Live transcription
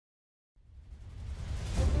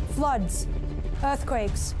Floods,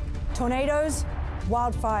 earthquakes, tornadoes,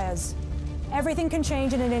 wildfires. Everything can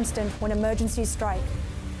change in an instant when emergencies strike.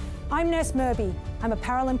 I'm Ness Murby. I'm a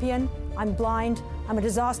Paralympian, I'm blind, I'm a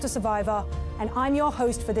disaster survivor, and I'm your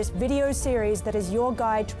host for this video series that is your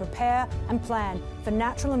guide to prepare and plan for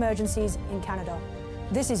natural emergencies in Canada.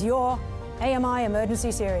 This is your AMI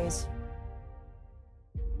Emergency Series.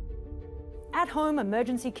 At-home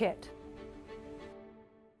emergency kit.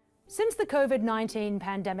 Since the COVID-19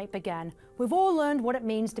 pandemic began, we've all learned what it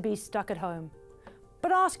means to be stuck at home.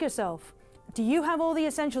 But ask yourself, do you have all the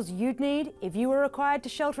essentials you'd need if you were required to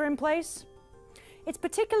shelter in place? It's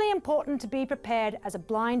particularly important to be prepared as a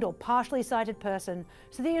blind or partially sighted person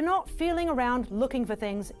so that you're not feeling around looking for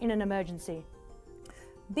things in an emergency.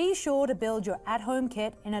 Be sure to build your at-home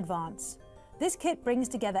kit in advance. This kit brings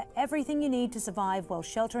together everything you need to survive while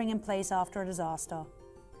sheltering in place after a disaster.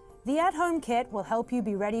 The at-home kit will help you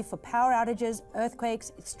be ready for power outages,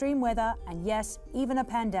 earthquakes, extreme weather, and yes, even a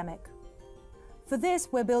pandemic. For this,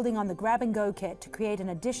 we're building on the Grab and Go kit to create an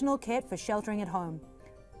additional kit for sheltering at home.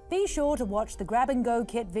 Be sure to watch the Grab and Go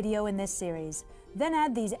kit video in this series, then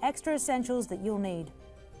add these extra essentials that you'll need.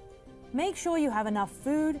 Make sure you have enough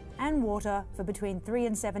food and water for between 3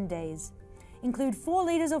 and 7 days. Include 4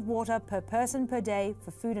 liters of water per person per day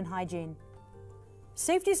for food and hygiene.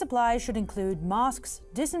 Safety supplies should include masks,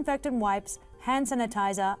 disinfectant wipes, hand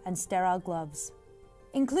sanitizer, and sterile gloves.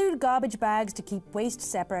 Include garbage bags to keep waste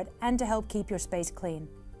separate and to help keep your space clean.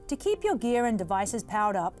 To keep your gear and devices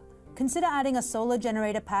powered up, consider adding a solar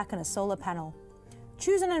generator pack and a solar panel.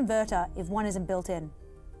 Choose an inverter if one isn't built in.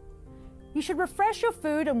 You should refresh your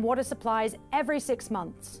food and water supplies every 6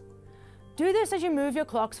 months. Do this as you move your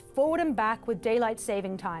clocks forward and back with daylight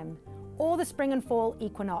saving time, or the spring and fall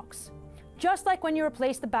equinox, just like when you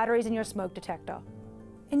replace the batteries in your smoke detector.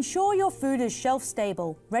 Ensure your food is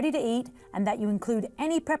shelf-stable, ready to eat, and that you include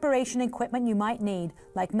any preparation equipment you might need,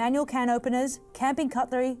 like manual can openers, camping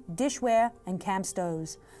cutlery, dishware, and camp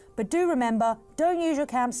stoves. But do remember, don't use your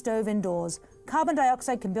camp stove indoors. Carbon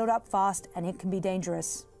dioxide can build up fast, and it can be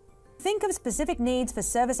dangerous. Think of specific needs for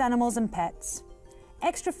service animals and pets.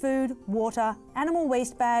 Extra food, water, animal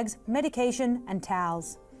waste bags, medication, and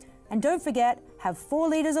towels. And don't forget, have 4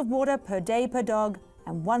 liters of water per day per dog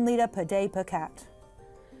and 1 liter per day per cat.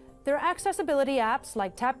 There are accessibility apps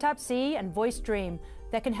like TapTapSee and Voice Dream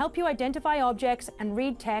that can help you identify objects and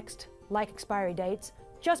read text, like expiry dates,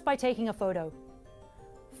 just by taking a photo.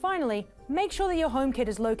 Finally, make sure that your home kit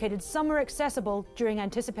is located somewhere accessible during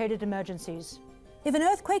anticipated emergencies. If an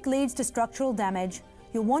earthquake leads to structural damage,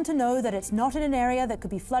 you'll want to know that it's not in an area that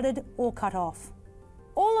could be flooded or cut off.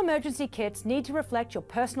 All emergency kits need to reflect your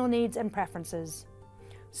personal needs and preferences.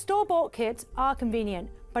 Store-bought kits are convenient,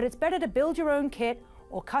 but it's better to build your own kit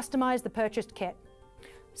or customize the purchased kit.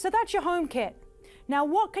 So that's your home kit. Now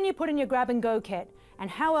what can you put in your Grab and Go kit, and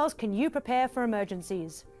how else can you prepare for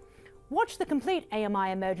emergencies? Watch the complete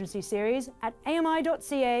AMI Emergency Series at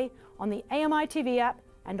ami.ca, on the AMI TV app,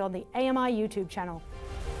 and on the AMI YouTube channel.